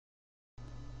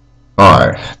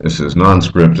Hi, this is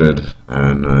non-scripted,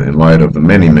 and in light of the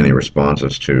many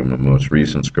responses to my most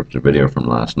recent scripted video from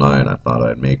last night, I thought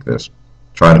I'd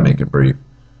try to make it brief.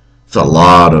 There's a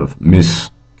lot of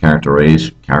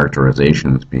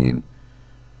mischaracterizations being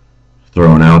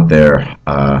thrown out there.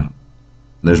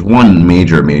 There's one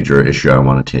major issue I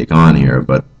want to take on here,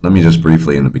 but let me just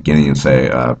briefly in the beginning say,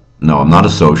 no, I'm not a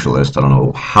socialist. I don't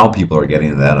know how people are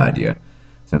getting that idea,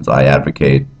 since uh,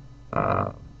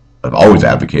 I've always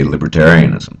advocated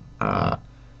libertarianism.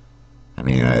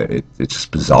 It's just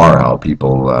bizarre how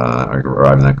people are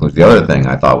arriving at that conclusion. The other thing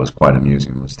I thought was quite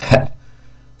amusing was that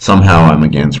somehow I'm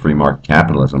against free market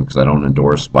capitalism because I don't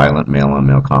endorse violent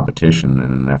male-on-male competition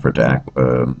in an effort to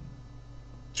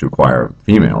acquire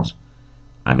females.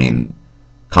 I mean,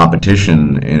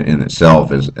 competition in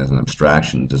itself as an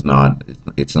abstraction does not,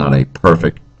 it's not a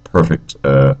perfect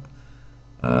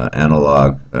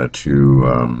analog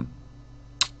to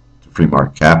free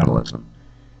market capitalism.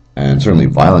 And certainly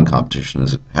violent competition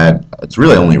it's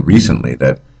really only recently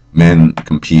that men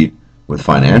compete with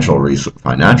financial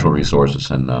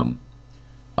resources and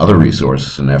other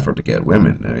resources in an effort to get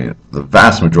women. I mean, the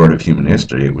vast majority of human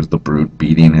history, it was the brute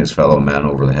beating his fellow man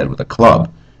over the head with a club,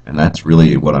 and that's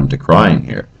really what I'm decrying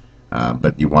here.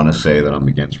 But you want to say that I'm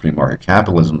against free market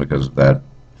capitalism because of that?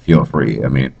 Feel free. I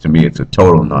mean, to me, it's a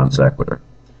total non sequitur.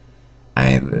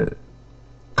 And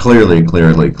clearly,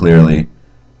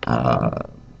 uh,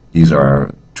 these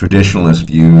are traditionalist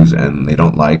views, and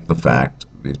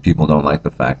these people don't like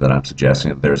the fact that I'm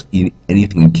suggesting that there's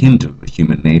anything akin to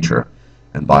human nature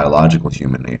and biological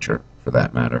human nature, for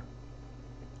that matter.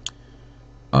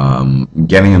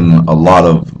 Getting a lot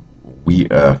of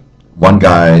one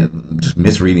guy just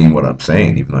misreading what I'm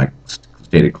saying, even though I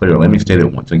stated clearly. Let me state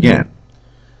it once again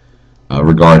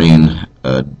regarding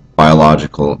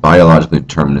biologically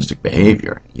deterministic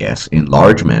behavior. Yes, in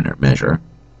large measure,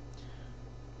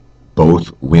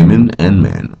 both women and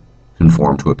men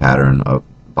conform to a pattern of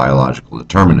biological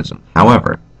determinism.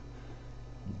 However,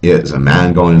 is a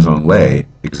man going his own way,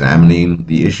 examining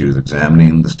the issues,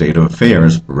 examining the state of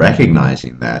affairs,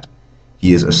 recognizing that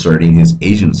he is asserting his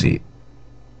agency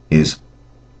in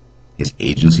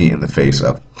the face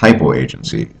of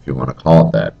hypoagency, if you want to call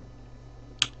it that.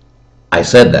 I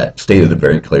said that, stated it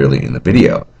very clearly in the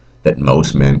video, that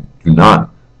most men do not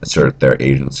assert their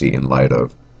agency in light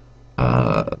of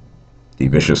the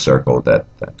vicious circle that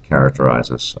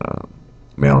characterizes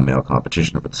male-on-male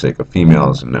competition for the sake of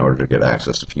females in order to get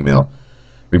access to female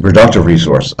reproductive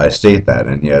resource. I state that,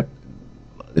 and yet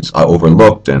it's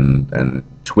overlooked and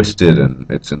twisted, and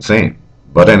it's insane.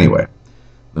 But anyway,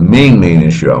 the main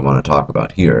issue I want to talk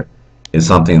about here is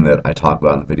something that I talk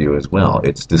about in the video as well.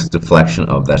 It's this deflection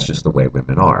of that's just the way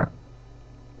women are.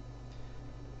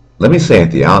 Let me say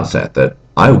at the outset that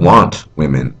I want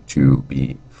women to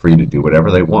be free to do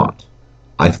whatever they want.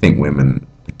 I think women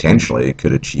potentially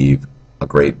could achieve a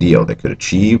great deal. They could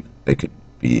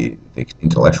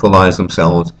intellectualize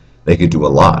themselves, they could do a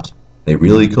lot. They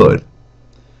really could.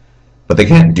 But they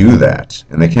can't do that,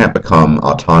 and they can't become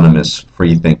autonomous,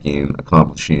 free-thinking,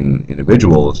 accomplishing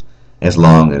individuals as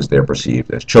long as they're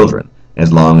perceived as children,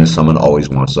 as long as someone always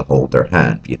wants to hold their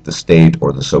hand, be it the state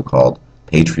or the so-called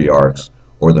patriarchs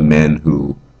or the men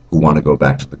who want to go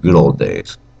back to the good old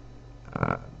days.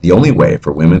 The only way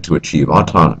for women to achieve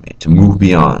autonomy, to move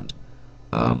beyond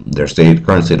their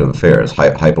current state of affairs,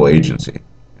 hypoagency,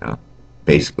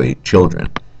 basically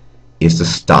children, is to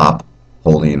stop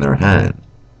holding their hand.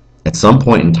 At some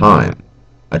point in time,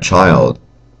 a child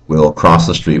will cross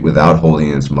the street without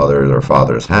holding his mother's or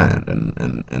father's hand,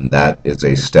 and that is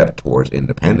a step towards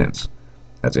independence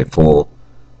as a full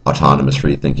autonomous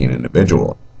free-thinking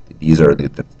individual.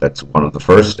 That's one of the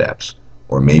first steps.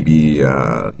 Or maybe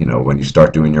when you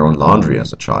start doing your own laundry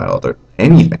as a child, or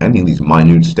any of these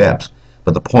minute steps.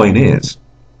 But the point is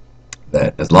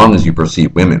that as long as you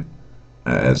perceive women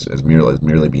as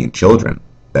merely being children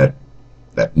that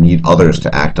need others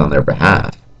to act on their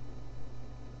behalf,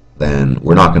 then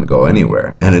we're not going to go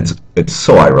anywhere. And it's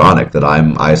so ironic that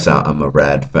I'm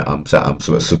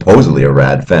supposedly a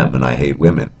rad femme, and I hate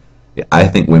women. I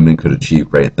think women could achieve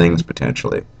great things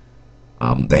potentially.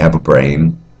 They have a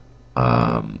brain.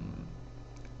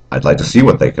 I'd like to see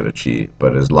what they could achieve,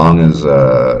 but as long as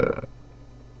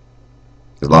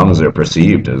they're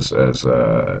perceived as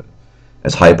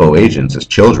hypoagents, as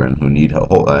children who need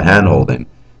hand holding.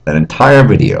 That entire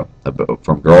video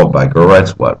from Girl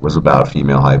Writes What was about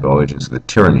female hypoagency, the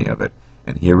tyranny of it.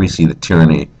 And here we see the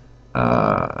tyranny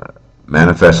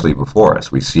manifestly before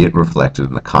us. We see it reflected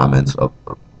in the comments of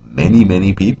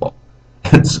many people.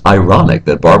 It's ironic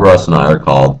that Barbara Ross and I are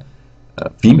called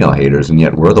female haters, and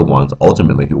yet we're the ones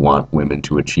ultimately who want women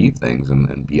to achieve things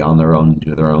and be on their own,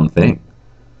 do their own thing,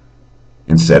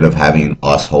 instead of having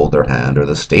us hold their hand or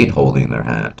the state holding their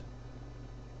hand.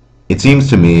 It seems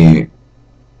to me,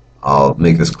 I'll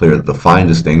make this clear, the fine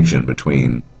distinction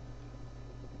between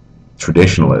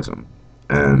traditionalism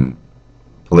and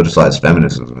politicized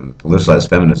feminism. In politicized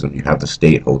feminism, you have the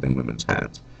state holding women's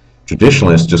hands.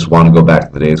 Traditionalists just want to go back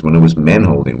to the days when it was men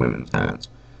holding women's hands,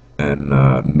 and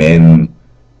men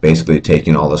basically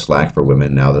taking all the slack for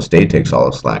women. Now the state takes all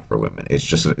the slack for women. It's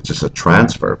just a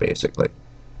transfer, basically.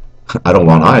 I don't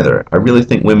want either. I really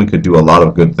think women could do a lot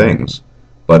of good things,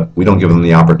 but we don't give them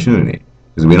the opportunity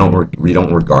because we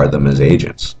don't regard them as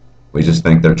agents. We just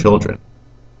think they're children.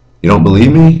 You don't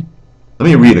believe me? Let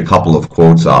me read a couple of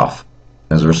quotes off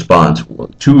as a response.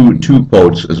 Two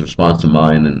quotes as a response to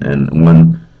mine, and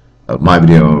one of my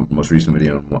video, most recent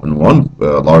video, and one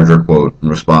larger quote in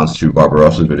response to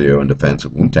Barbarossa's video in defense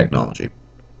of womb technology.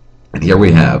 And here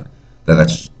we have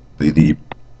that's the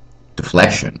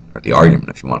deflection, or the argument,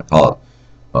 if you want to call it,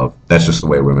 of that's just the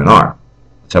way women are.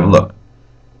 Let's have a look.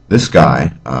 This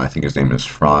guy, I think his name is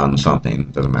Fran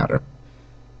something, doesn't matter,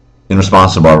 in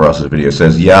response to Barbarossa's video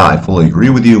says, yeah, I fully agree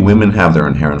with you, women have their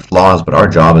inherent flaws, but our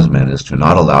job as men is to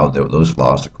not allow those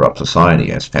flaws to corrupt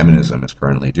society, as feminism is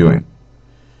currently doing.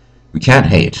 We can't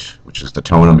hate, which is the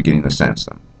tone I'm beginning to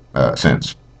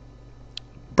sense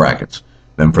brackets,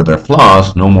 them for their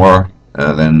flaws no more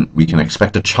than we can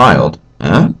expect a child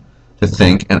to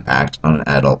think and act on an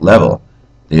adult level.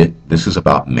 This is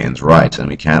about men's rights, and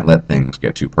we can't let things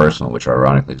get too personal, which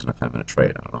ironically is an effeminate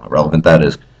trait. I don't know how relevant that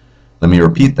is. Let me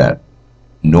repeat that.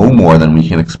 No more than we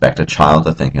can expect a child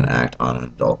to think and act on an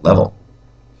adult level.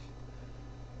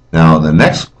 Now, the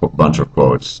next bunch of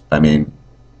quotes, I mean,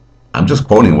 I'm just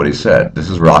quoting what he said. This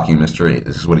is Rocky Mystery.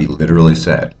 This is what he literally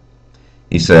said.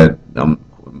 He said,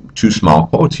 two small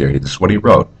quotes here. This is what he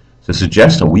wrote. To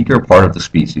suggest a weaker part of the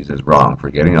species is wrong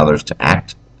for getting others to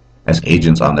act as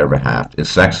agents on their behalf is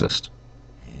sexist.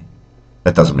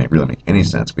 That doesn't really make any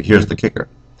sense, but here's the kicker.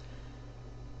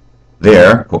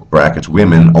 There, quote brackets,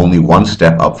 women only one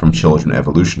step up from children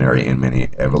evolutionarily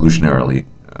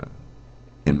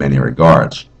in many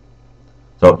regards.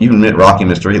 So even Rocky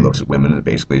Mystery looks at women as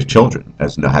basically as children,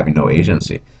 as having no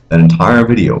agency. That entire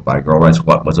video by Girl Writes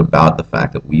What was about the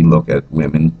fact that we look at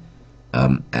women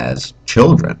as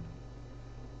children.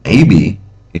 Maybe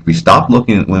if we stopped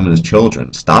looking at women as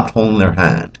children, stopped holding their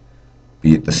hand,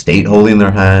 be it the state holding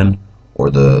their hand, or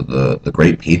the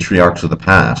great patriarchs of the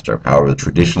past, or however the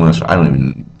traditionalists, I don't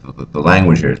even, the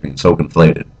language here is being so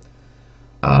conflated.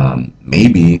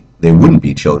 Maybe they wouldn't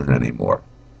be children anymore.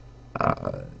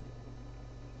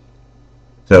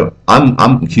 So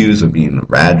I'm accused of being a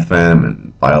rad femme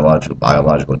and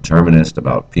biological determinist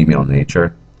about female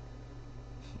nature.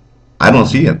 I don't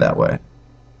see it that way,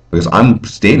 because I'm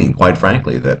stating, quite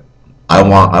frankly, that I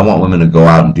want women to go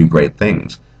out and do great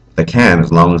things. They can,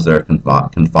 as long as they're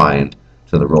confined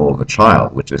to the role of a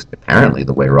child, which is apparently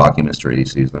the way Rocky Mystery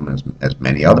sees them, as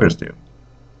many others do.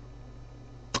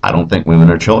 I don't think women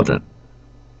are children.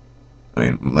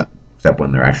 I mean, except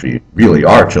when they're actually really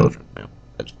are children,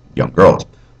 as young girls.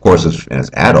 Of course, as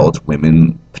adults,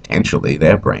 women, potentially, they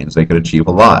have brains, they could achieve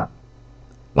a lot.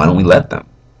 Why don't we let them?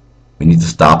 We need to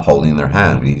stop holding their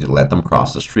hand. We need to let them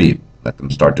cross the street, let them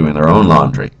start doing their own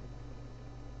laundry.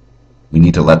 We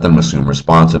need to let them assume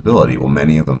responsibility. Will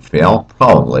many of them fail?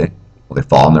 Probably. Will they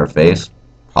fall on their face?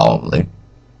 Probably.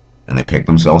 And they pick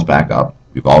themselves back up.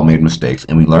 We've all made mistakes,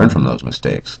 and we learn from those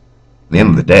mistakes. At the end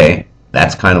of the day,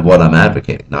 that's kind of what I'm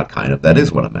advocating. Not kind of, that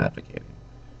is what I'm advocating.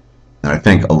 And I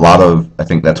think I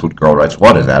think that's what Girl Writes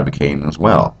What is advocating as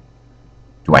well.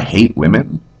 Do I hate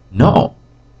women? No.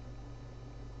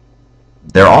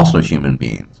 They're also human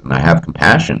beings, and I have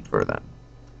compassion for them.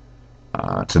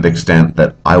 To the extent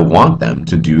that I want them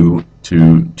to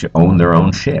own their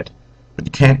own shit.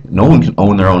 But no one can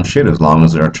own their own shit as long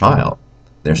as they're a child.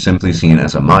 They're simply seen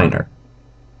as a minor.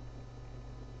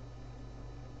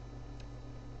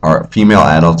 Are female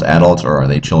adults or are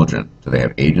they children? Do they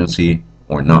have agency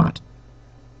or not?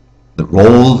 The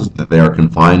roles that they are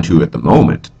confined to at the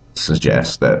moment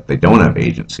suggest that they don't have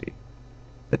agency.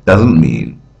 That doesn't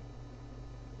mean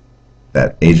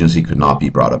that agency could not be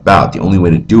brought about. The only way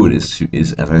to do it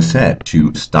is, as I said,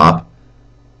 to stop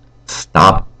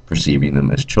perceiving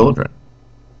them as children.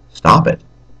 Stop it.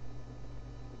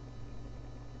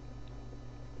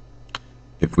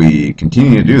 If we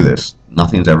continue to do this,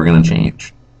 nothing's ever going to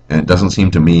change. And it doesn't seem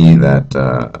to me that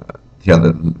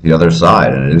the other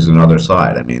side, and it is another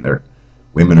side. I mean,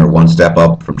 women are one step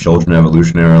up from children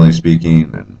evolutionarily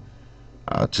speaking, and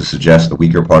To suggest the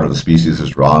weaker part of the species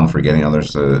is wrong for getting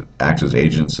others to act as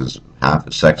agents is half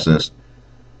as sexist.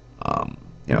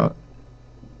 You know,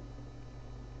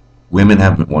 women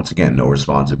have once again no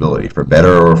responsibility for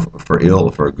better or for ill,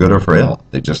 for good or for ill.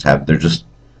 They're just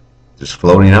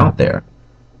floating out there,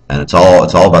 and it's all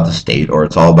about the state, or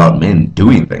it's all about men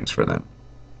doing things for them.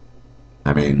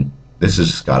 I mean, this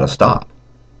has got to stop.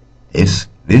 This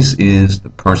is the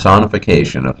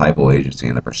personification of hypoagency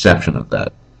and the perception of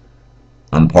that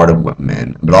on part of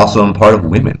men, but also on part of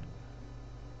women.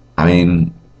 I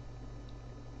mean,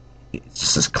 it's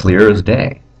just as clear as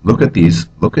day. Look at these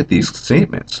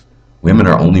statements. Women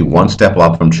are only one step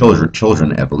up from children,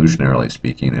 evolutionarily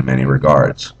speaking, in many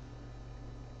regards.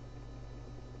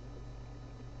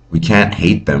 We can't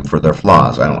hate them for their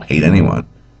flaws. I don't hate anyone.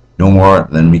 No more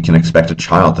than we can expect a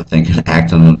child to think and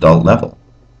act on an adult level.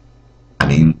 I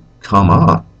mean, come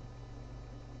on.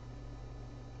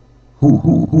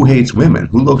 Who hates women?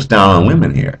 Who looks down on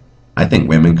women here? I think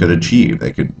women could achieve.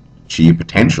 They could achieve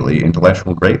potentially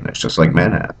intellectual greatness, just like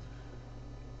men have.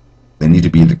 They need to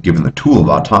be given the tool of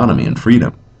autonomy and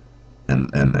freedom,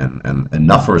 and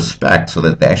enough respect so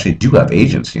that they actually do have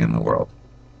agency in the world.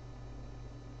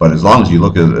 But as long as you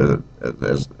look at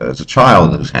as a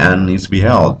child whose hand needs to be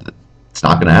held, it's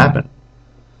not going to happen.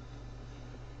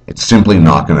 It's simply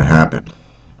not going to happen.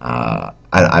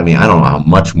 I mean, I don't know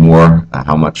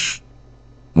how much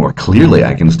more clearly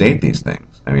I can state these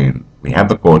things. I mean, we have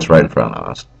the quotes right in front of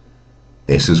us.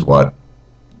 This is what,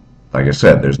 like I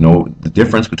said, the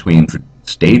difference between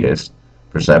statist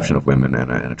perception of women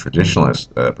and a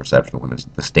traditionalist perception of women.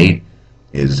 The state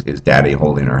is daddy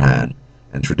holding her hand,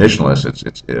 and traditionalist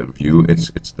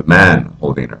it's the man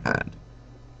holding her hand.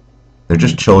 They're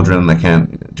just children that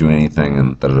can't do anything,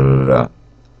 and da da da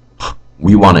da.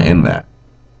 We want to end that.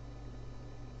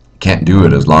 Can't do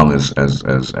it as long as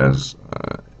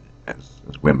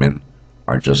women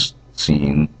are just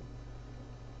seen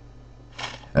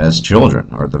as children,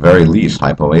 or at the very least,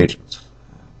 hypoagents.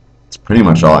 It's pretty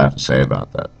much all I have to say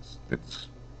about that. It's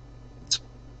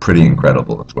pretty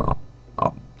incredible as well.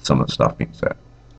 Some of the stuff being said.